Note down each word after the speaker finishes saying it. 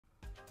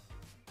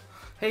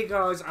Hey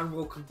guys, and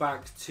welcome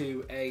back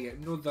to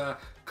another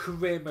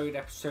career mode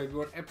episode.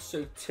 We're on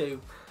episode 2.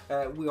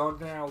 We are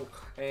now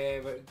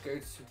going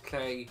to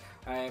play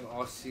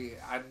obviously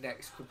our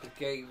next couple of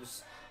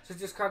games. So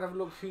just kind of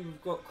look who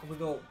we've got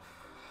coming up.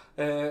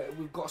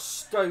 We've got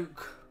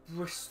Stoke,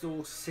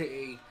 Bristol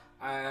City,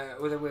 then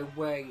we're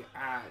away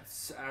at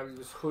it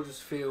was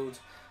Huddersfield,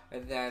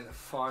 and then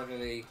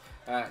finally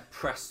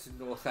Preston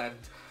North End.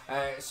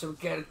 So we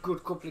get a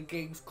good couple of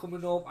games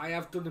coming up. I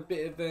have done a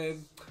bit of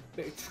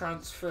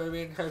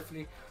transferring,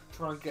 hopefully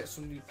try and get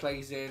some new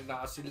players in.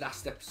 That's the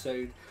last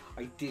episode.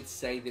 I did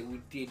say that we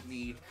did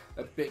need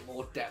a bit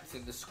more depth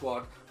in the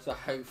squad, so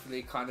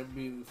hopefully kind of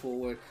moving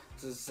forward,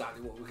 that's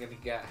exactly what we're going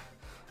to get.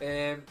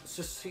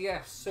 So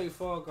yeah, so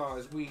far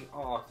guys, we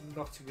are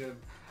Nottingham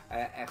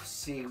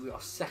FC. We are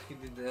second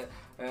in the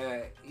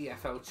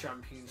EFL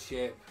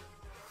Championship.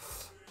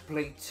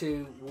 Played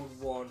 2, won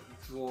 1,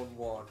 drawn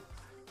 1.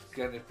 It's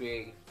going to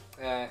be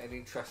an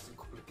interesting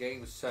couple of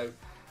games. So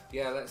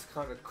yeah, let's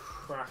kind of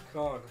crack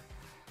on.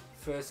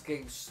 First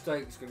game,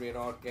 Stoke's going to be an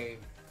hard game.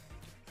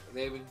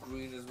 They're in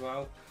green as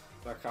well,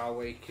 like our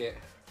away kit.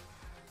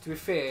 To be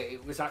fair,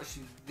 it was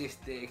actually this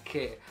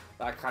kit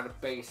that I kind of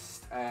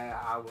based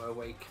our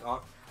away kit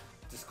on,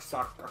 just because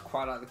I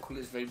quite like the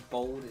colours, very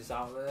bold, it's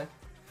out there.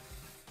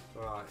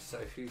 Right, so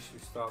who should we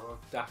start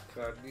with?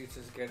 Daka,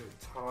 Newton's getting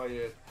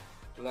tired.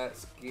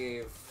 Let's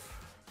give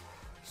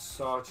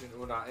Sergeant.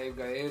 Oh, no, here we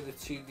go. Here are the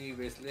two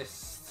newbies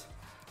list.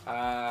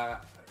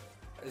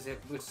 Is it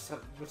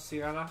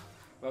Musiala?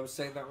 If I'm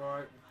saying that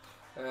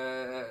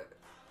right.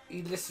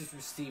 He listed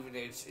from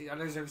Stevenage. I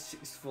know he's only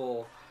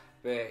 6'4",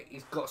 but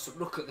he's got some.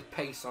 Look at the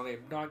pace on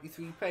him.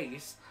 93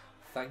 pace.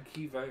 Thank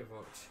you very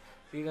much.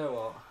 But you know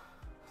what?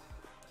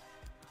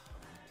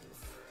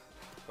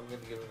 I'm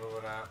going to give him a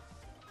run out.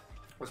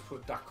 Let's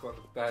put Daka on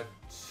the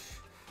bench.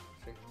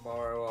 Take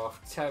Morrow off.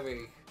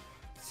 Terry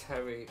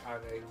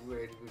had a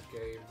really good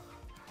game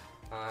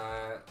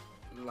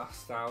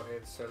last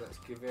outing, so let's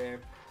give him.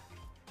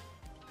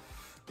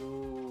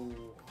 Ooh,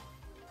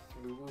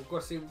 we've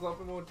got a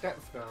bit more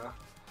depth now.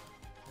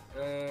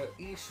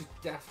 He should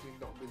definitely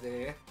not be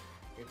there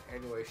in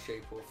any way,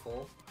 shape or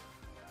form.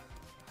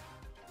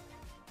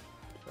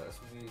 Let's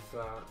move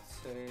that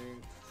to.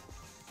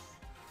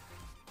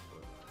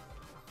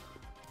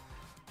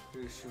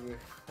 Who should we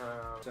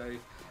have? So,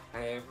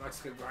 like I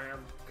said,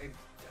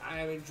 I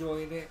am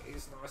enjoying it.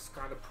 It's nice to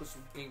kind of put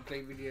some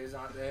gameplay videos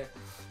out there.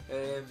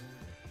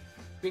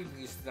 Big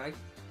news today,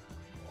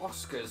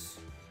 Oscars.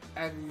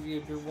 And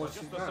you've been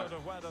watching that.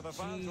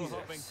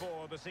 Jesus.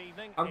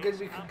 I'm going to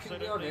be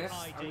completely honest.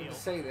 I'm going to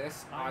say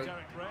this. I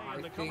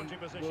think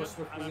Will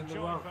Smith was in the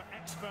wrong.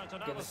 I'm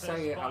going to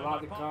say it. I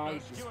like the guy.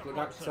 He's a good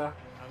actor.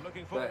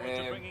 But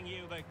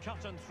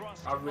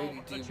I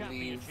really do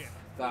believe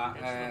that.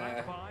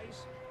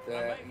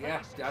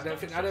 Yeah, I don't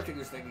think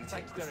there's anything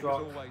technical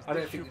wrong. I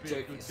don't think the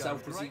joke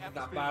itself was even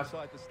that bad.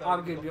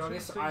 I'm going to be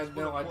honest, I have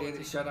no idea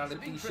that she had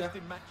alopecia.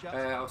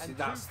 Obviously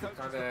that's the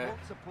kind of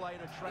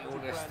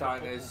illness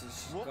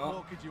diagnosis she's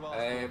got.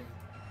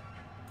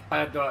 I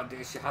had no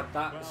idea she had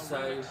that,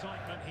 so,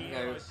 you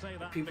know,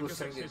 people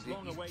saying that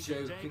he's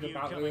joking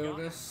about the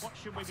illness.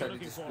 I totally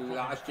disagree with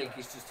that. I think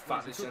it's just the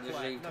fact that she had a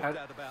shaved head.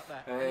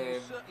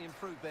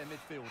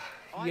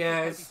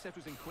 Yeah, it's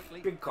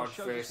big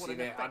controversy in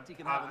it.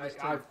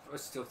 I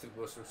still think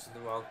Will Smith's in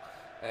the wrong.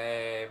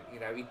 You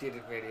know, he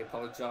didn't really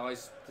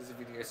apologise. There's a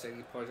video saying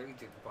he apologised. He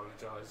didn't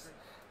apologise.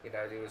 You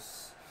know, there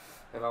was,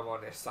 if I'm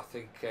honest, I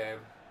think I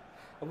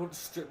wouldn't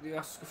strip the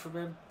Oscar from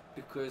him,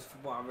 because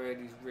from what I've heard,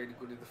 he's really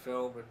good in the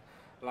film, and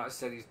like I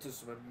said, he's done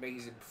some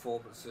amazing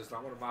performances.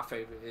 Like one of my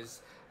favourite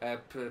is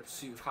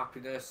Pursuit of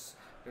Happiness.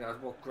 You know,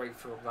 what great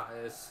film that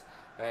is,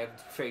 and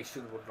he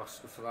should have won an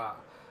Oscar for that.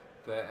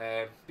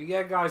 But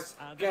yeah, guys,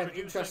 again,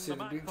 interesting.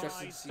 It'd be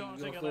interesting to see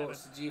your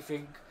thoughts. Do you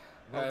think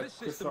this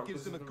system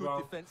gives them a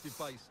good defensive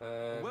base?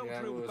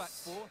 Well-drilled back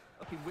four.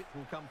 Looking which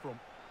will come from.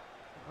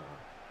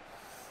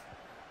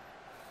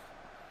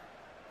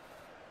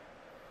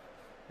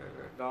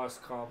 Nice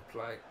calm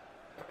play.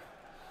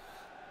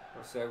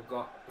 So we've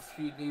got a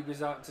few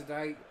newbies out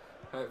today.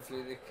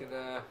 Hopefully they can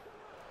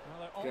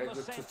get a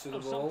good touch of the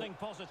ball.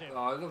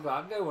 Oh, look at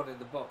that. No one in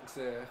the box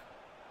there.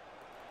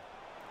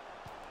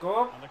 Go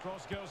on. And the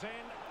cross goes in.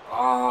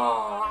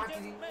 Oh, how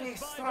did he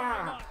miss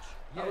that?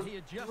 Yeah, he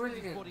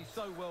adjusted his body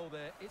so well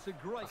there. It's a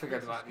great. I think I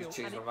might need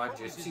to change my mind.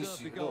 Just too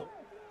soon.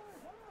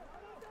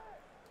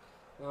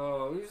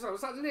 Oh,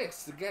 was that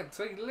List again?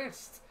 Tony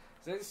List.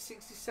 He's only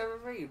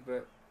 67 rated,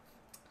 but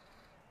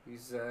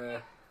he's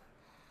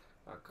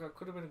that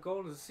could have been a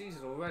goal of the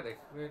season already.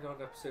 We're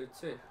on episode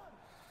 2.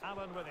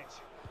 Allen with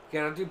it.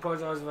 Again, I do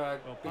apologise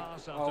about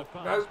pass no.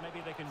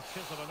 Maybe they can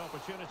chisel an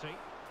opportunity.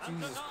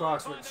 Jesus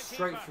Christ, went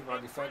straight through my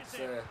defence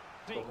there.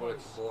 Got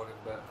working morning,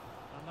 but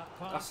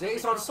that's it.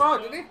 It's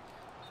onside, isn't it?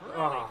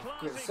 Oh,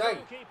 good sake.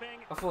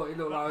 I thought he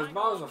looked like he was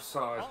miles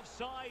offside.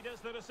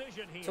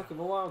 Took him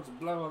a while to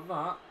blow on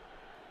that.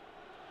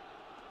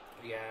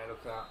 Yeah, look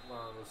at that,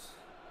 miles.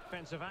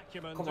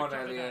 Come on,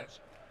 Elliot.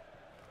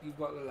 You've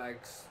got the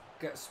legs.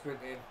 Get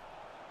sprinting.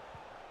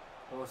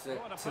 Or was it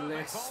What a to perfect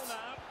list? ball now.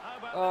 How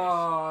about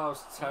Oh, that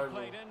was this? terrible.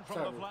 Played in from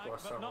Terrible the flank,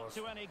 cross but that not was.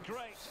 to any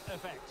great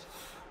effect.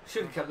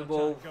 Should have kept the Attack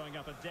ball. going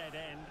up a dead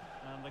end,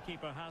 and the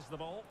keeper has the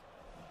ball.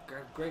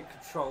 Great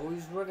control.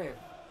 He's running.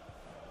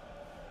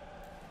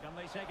 Can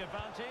they take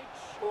advantage?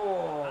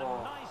 Oh.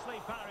 And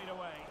nicely parried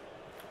away.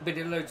 Been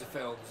in loads of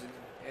films,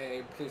 and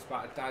he plays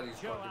about a dad who's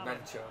got Joe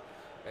dementia,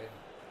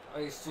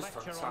 and it's just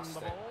Fletcher on the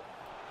fantastic. ball.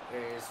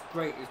 It's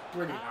great. It's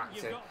brilliant And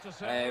you've acting. got to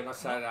say, I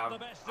said not the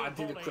best I of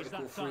did a volleys critical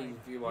that free time.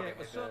 review on Yeah, it. it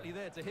was in, certainly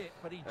there to hit,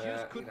 but he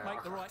just couldn't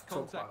make the right I can't talk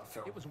about contact. the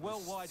film. It was well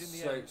wide in the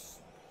so end.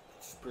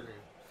 It's brilliant.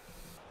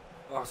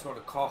 Oh, it's got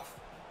a cough.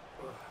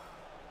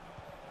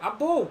 And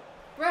ball,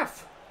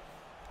 ref.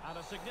 And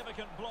a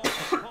significant block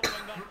following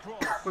that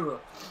cross.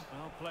 Well,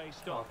 play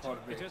stopped.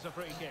 pardon me. It is a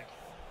free kick.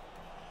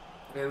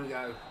 There we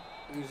go.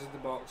 Who's in the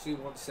box? Who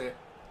wants it?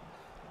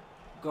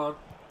 Gone.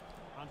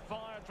 And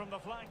fired from the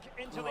flank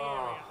into the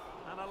area.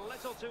 And a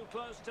little too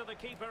close to the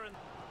keeper. And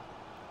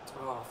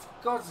Oh, for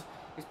God's,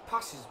 his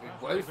pass has been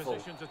woeful.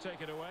 position to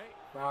take it away.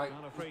 Right,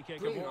 And a free kick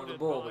brilliant on the awarded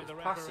ball, by but the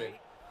it's passing. referee.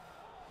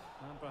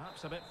 And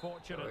perhaps a bit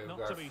fortunate we've not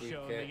got to a be free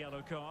shown kick. the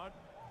yellow card.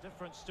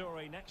 Different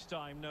story next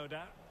time, no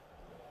doubt.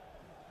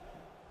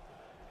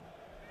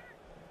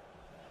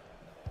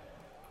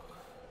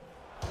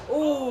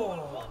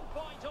 Oh!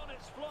 Point on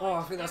its flight. Oh,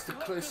 I think that's the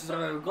closest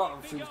I've ever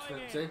gotten through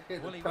 20.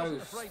 Hit Well, the he wasn't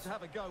post. afraid to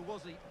have a go,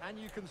 was he? And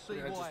you can see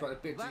Yeah, why. just went a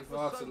bit too That far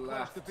was to so the close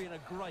left. to being a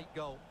great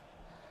goal.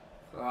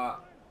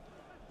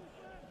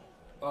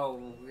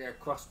 Oh, yeah,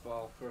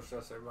 crossbar,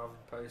 processor rather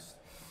than post.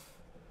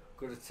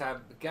 Good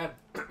attempt. Again,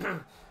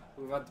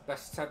 we've had the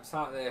best attempts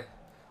out there.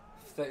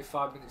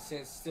 35 minutes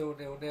in, still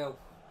 0-0.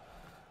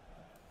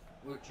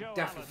 We're Joe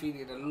definitely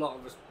feeling a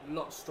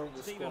lot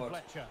stronger Stephen squad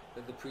Fletcher.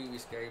 than the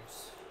previous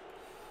games.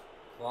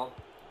 Well,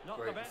 Not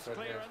great the best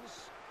defending.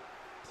 clearance.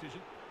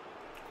 Decision.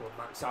 Come on,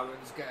 Max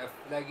Allen's get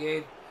a leg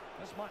in.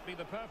 This might be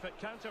the perfect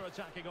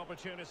counter-attacking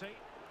opportunity.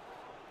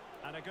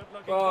 And a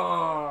good-looking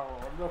Oh,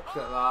 look at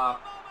that.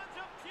 moment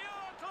of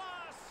pure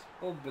class.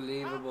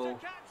 Unbelievable. And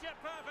to catch it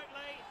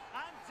perfectly,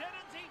 and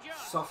didn't he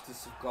just?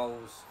 Softest of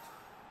goals.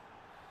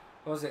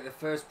 Was it the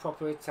first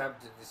proper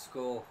attempt at the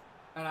score?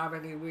 And how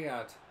many we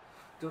had?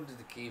 Done to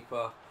the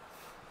keeper.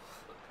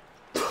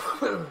 There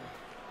we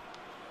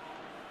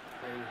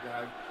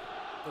go.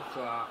 Look at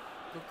that.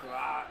 Look at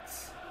that.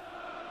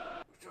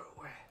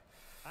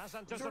 As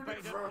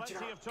anticipated,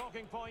 plenty of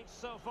talking points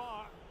so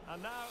far.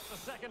 And now the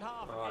second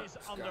half is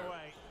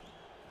underway.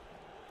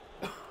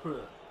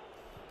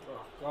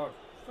 Oh God.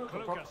 Look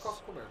at Lucas.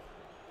 Cross coming.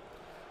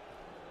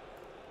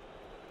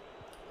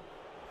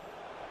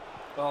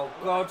 Oh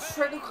God,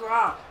 straight look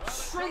at that.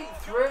 Straight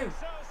through.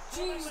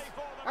 Jeez,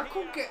 I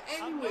couldn't get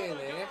anywhere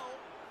there.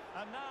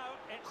 And now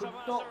it's Could a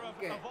matter not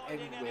of get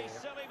avoiding any anywhere.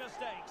 silly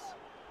mistakes.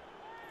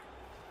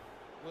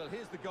 Well,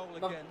 here's the goal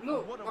Now, again. look,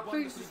 and what a my face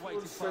wonderfully just weighted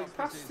went straight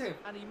pass past this is. him.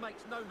 And he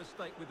makes no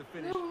mistake with the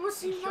finish. No,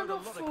 what's he showed ran a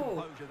off lot of for?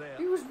 composure there.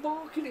 He was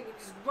marking him and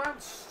just ran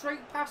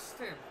straight past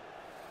him.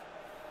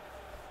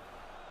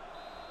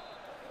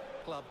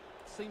 Club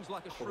seems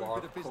like a Come shrewd on,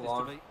 bit of business come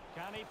to on. me.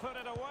 Can he put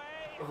it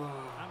away?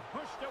 And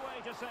pushed away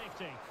to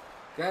safety.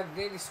 Again,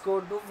 nearly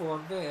scored another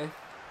one there.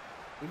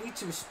 We need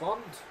to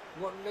respond.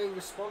 We want no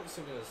response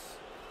in us.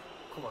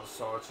 Come on,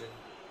 Sergeant.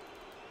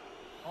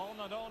 On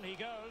and on he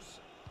goes.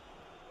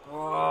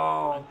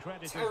 Oh, And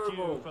credit is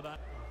terrible. due for that.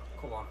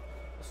 Come on,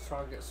 let's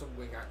try and get some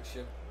wing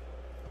action.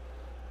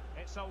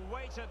 It's a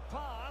weighted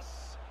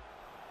pass.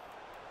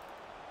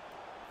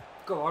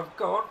 Go on,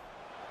 go on. A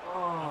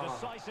Oh,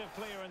 decisive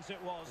clearance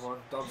it was. come on,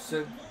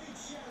 Dobson.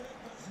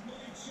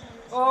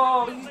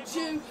 Oh, you're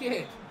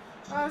joking.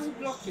 How's he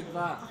blocking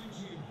that?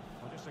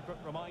 Well, just a quick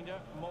reminder,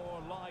 more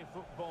live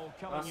football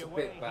coming That's your a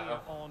way bit better. here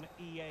on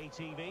EA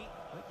TV.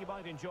 I think you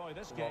might enjoy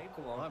this game.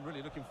 Come on. I'm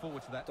really looking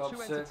forward to that. Dobson,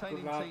 Two entertaining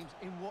good lad. teams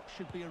in what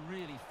should be a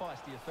really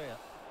feisty affair.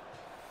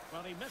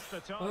 Well, he missed the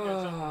target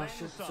Oh, and I then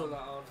should have some. took that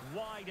on.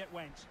 Wide it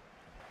went.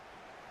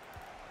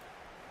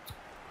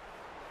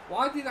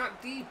 Why did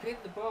that deep in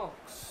the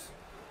box?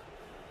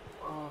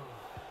 Oh.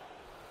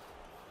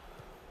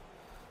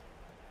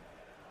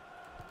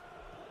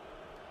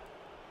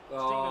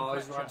 Oh,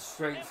 he's run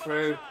straight In with a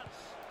through. chance.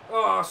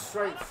 Oh,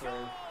 straight And a through.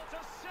 goal to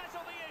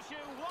settle the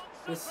issue once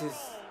This and is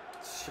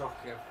for all.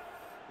 shocking.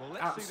 Well,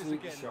 let's Absolutely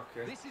see this again.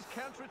 shocking. This is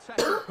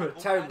counter-attacking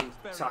Terrible at its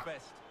very tackle.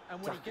 best.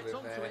 And when he Tackle gets in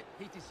onto there. it,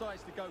 he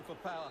decides to go for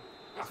power.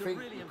 I It's a think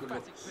really we could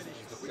emphatic finish,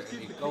 look which at gives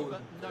any the golden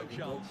keeper no any chance.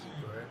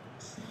 goalkeeper.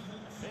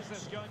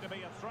 This is going to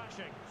be a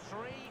thrashing.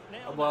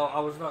 3-0. Well, I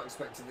was not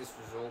expecting this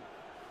result.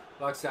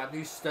 Like I said, I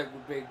knew Stoke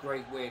would be a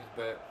great win,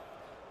 but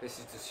this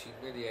is just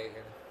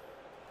humiliating.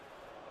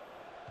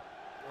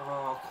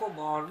 Oh, come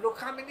on. Look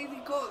how many they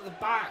got at the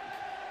back.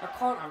 I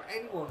can't have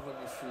anyone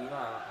running through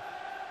that.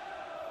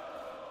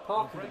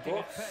 Park in the Breaking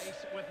at box.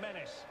 pace with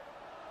menace.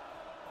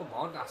 Come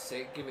on, that's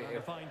it. Give it And a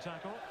him. fine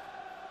tackle.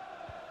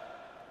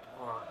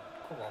 Alright,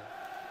 come on.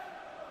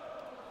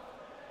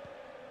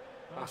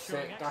 Well, That's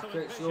showing it. excellent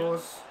Dacker's vision.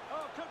 yours.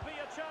 Oh, could be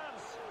a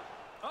chance.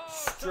 Oh,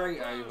 Straight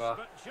so close, over.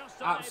 but just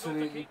unable to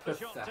Absolutely keep the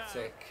shot down.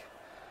 pathetic.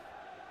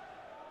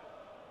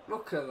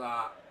 Look at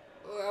that.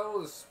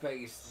 all the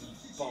space,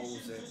 he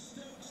bowls it.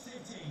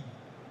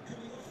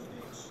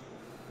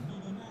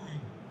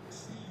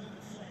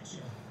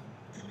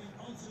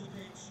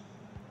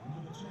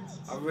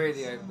 I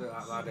really hope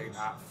that lad ain't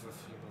out for a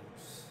few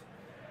months.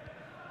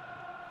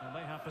 And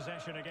they have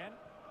possession again.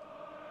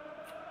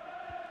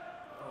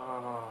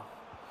 Oh,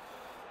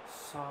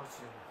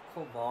 Sergeant,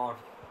 come on.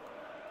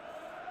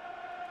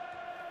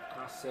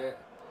 That's it.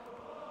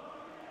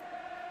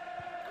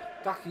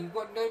 Ducky, you've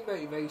got no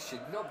motivation,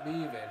 you're not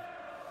moving.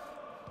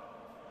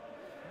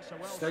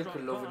 Stoke are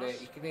loving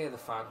it, you can hear the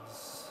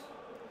fans.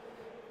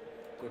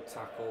 Good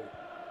tackle.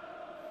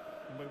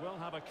 And we will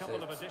have a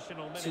couple of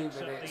additional minutes. 2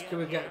 minutes, can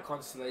we get a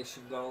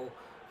consolation goal?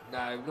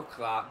 No, look at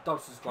that.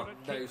 Dobson's got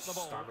no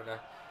stamina,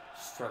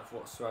 strength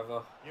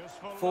whatsoever.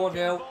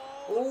 4-0.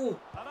 Oh!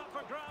 And up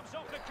for grabs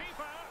off the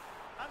keeper.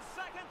 And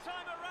second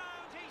time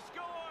around he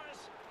scores.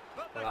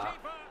 But the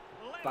keeper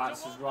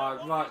that's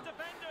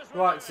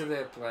right to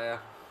their player.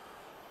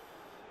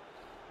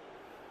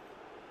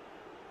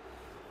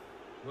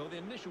 Well, the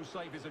initial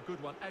save is a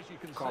good one, as you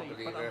can Can't see,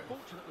 believe but it.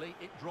 unfortunately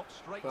it dropped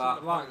straight to Right,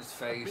 the right in post. his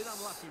face. A bit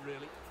unlucky,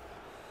 really.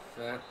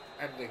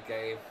 End the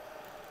game.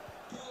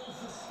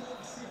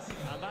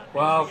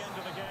 Well,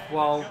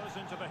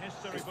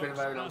 it's been a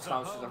very long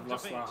time since I've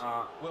lost like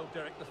that. Well,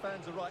 Derek, the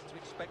fans are right to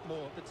expect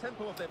more. The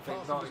tempo of their I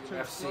think passing was too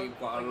Nottingham FC slow.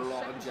 got a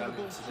lot of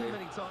gelling to do.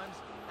 Many times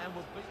and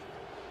will beat.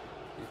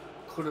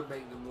 Couldn't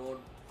make the run.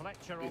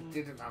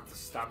 They didn't have the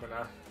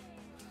stamina.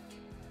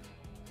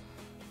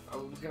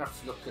 We're gonna have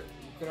to look at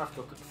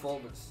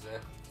performances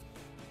here.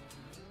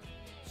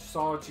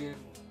 Sargent,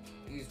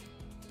 he's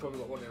probably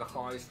got one of the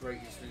highest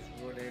ratings for his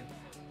running.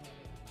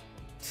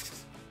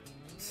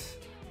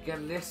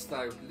 Again, List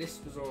though,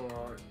 List was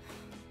alright.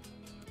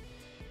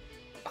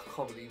 I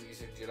can't believe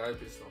he's injured. I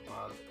hope it's not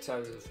bad.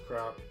 Terry's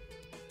crap.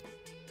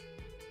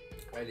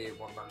 Elliot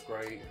wasn't that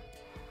great.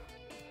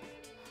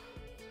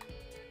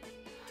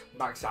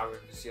 Max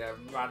Aarons, yeah,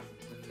 ran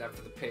the length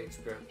of the pitch,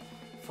 but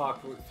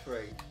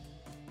 5.3.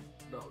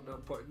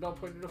 Not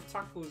putting enough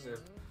tackles in.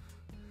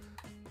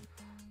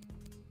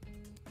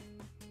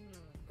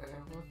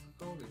 What's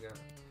the goal again?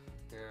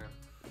 Yeah.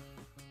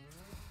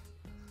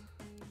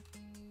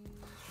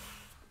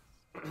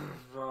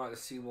 Right,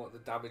 let's see what the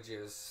damage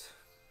is.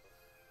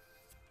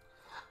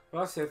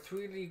 Right, so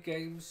 3 league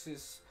games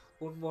is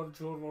 1-1,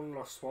 drawn 1,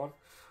 lost 1.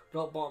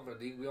 Not bottom of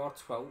the league, we are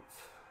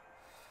 12th.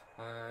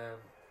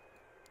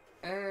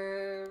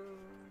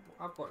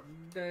 I've got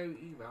no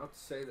email to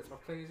say that my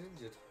player's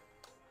injured.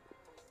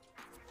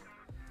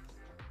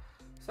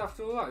 So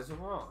after all that, it's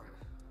alright.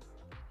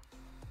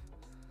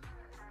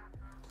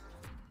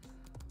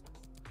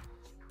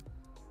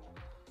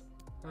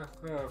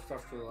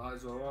 After all that,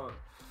 it's alright.